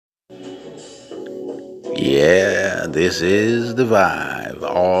Yeah, this is the vibe,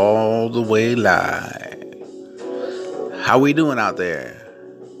 all the way live. How we doing out there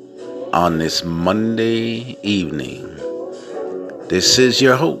on this Monday evening? This is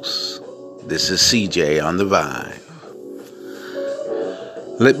your host. This is CJ on the vibe.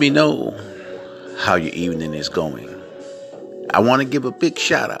 Let me know how your evening is going. I want to give a big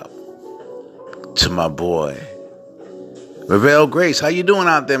shout out to my boy, Ravel Grace. How you doing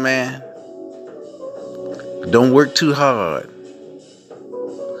out there, man? Don't work too hard.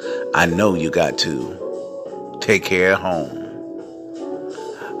 I know you got to. Take care of home.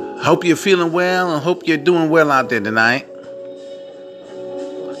 Hope you're feeling well and hope you're doing well out there tonight.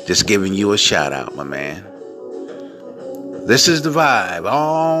 Just giving you a shout out, my man. This is the vibe,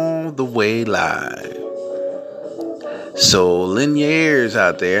 all the way live. So lend your ears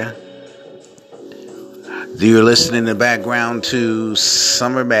out there. You're listening in the background to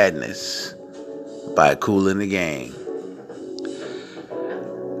Summer Maddness by Kool and the Gang.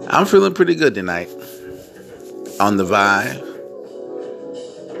 I'm feeling pretty good tonight on the vibe.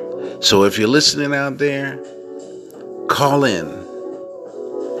 So if you're listening out there, call in.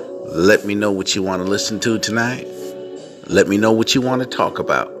 Let me know what you want to listen to tonight. Let me know what you want to talk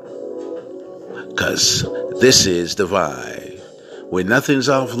about. Because this is the vibe. Where nothing's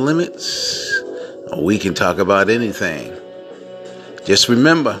off limits. We can talk about anything. Just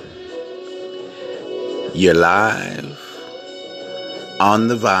remember, you're live on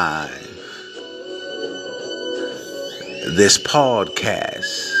the vibe. This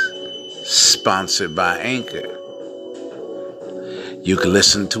podcast sponsored by Anchor. You can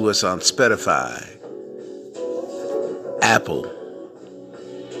listen to us on Spotify, Apple,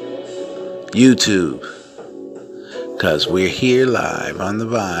 YouTube, because we're here live on the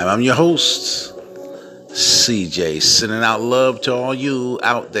vibe. I'm your host, CJ, sending out love to all you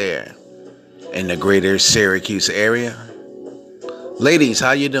out there in the greater Syracuse area. Ladies,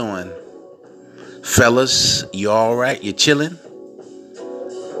 how you doing? Fellas, you all right? You chilling?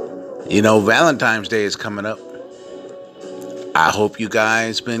 You know, Valentine's Day is coming up. I hope you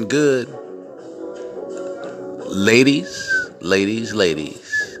guys been good. Ladies.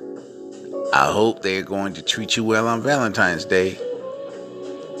 I hope they're going to treat you well on Valentine's Day.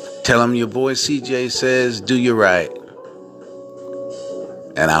 Tell them your boy CJ says do you right.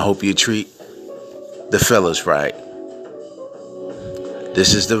 And I hope you treat the fellas right.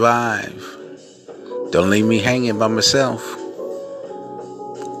 This is the vibe. Don't leave me hanging by myself.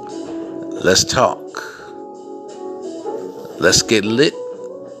 Let's talk. Let's get lit.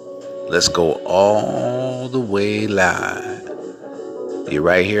 Let's go all the way live. You're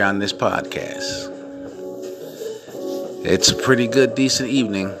right here on this podcast. It's a pretty good, decent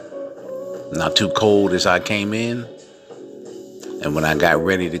evening. Not too cold as I came in. And when I got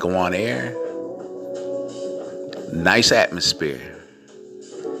ready to go on air, nice atmosphere.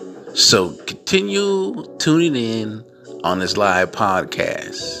 So continue tuning in on this live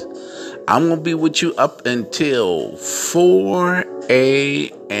podcast. I'm going to be with you up until 4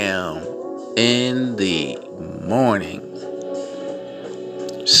 a.m. in the morning.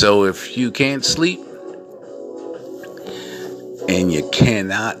 So if you can't sleep and you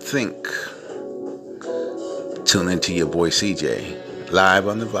cannot think, tune into your boy CJ, live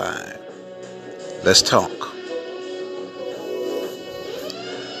on the vibe. Let's talk.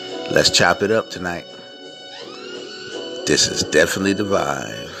 Let's chop it up tonight. This is definitely the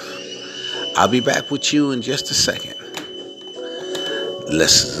vibe. I'll be back with you in just a second.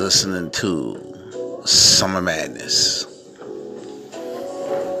 Let's listen to Summer Maddness.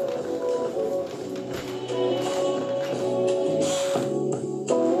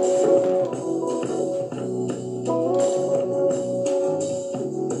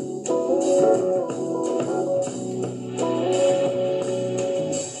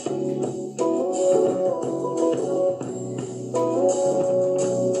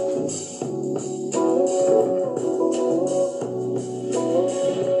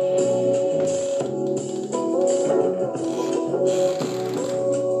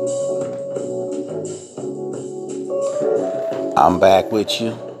 I'm back with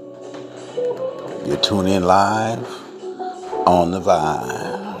you. You're tuning in live on the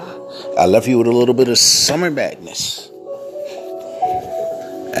vibe. I left you with a little bit of Summer Maddness.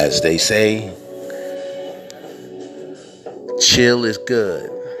 As they say, chill is good.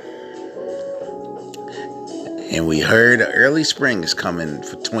 And we heard early spring is coming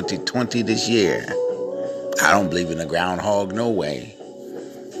for 2020 this year. I don't believe in the groundhog, no way.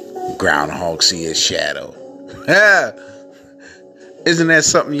 Groundhog see his shadow. Isn't that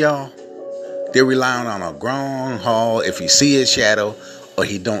something, y'all? They're relying on a groundhog if you see his shadow, or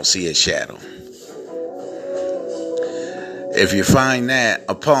he don't see a shadow. If you find that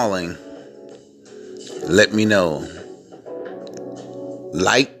appalling, let me know.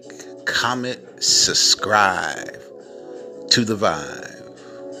 Like, comment, subscribe to the vibe.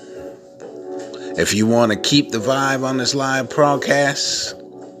 If you want to keep the vibe on this live broadcast,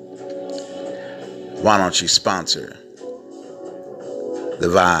 why don't you sponsor the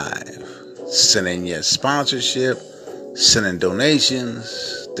vibe? Send in your sponsorship, send in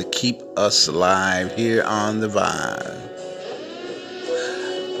donations to keep us alive here on the vibe.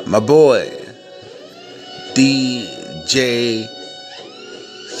 My boy, DJ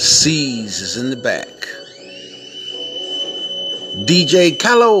C's is in the back. DJ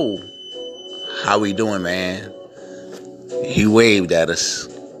Callow, how we doing, man? He waved at us.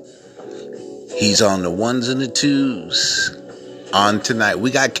 He's on the ones and the twos on tonight.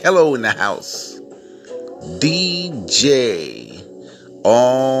 We got Kello in the house. DJ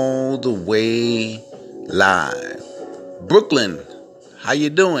all the way live. Brooklyn, how you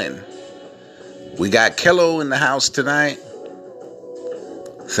doing? We got Kello in the house tonight.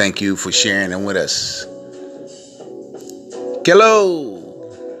 Thank you for sharing them with us. Kello.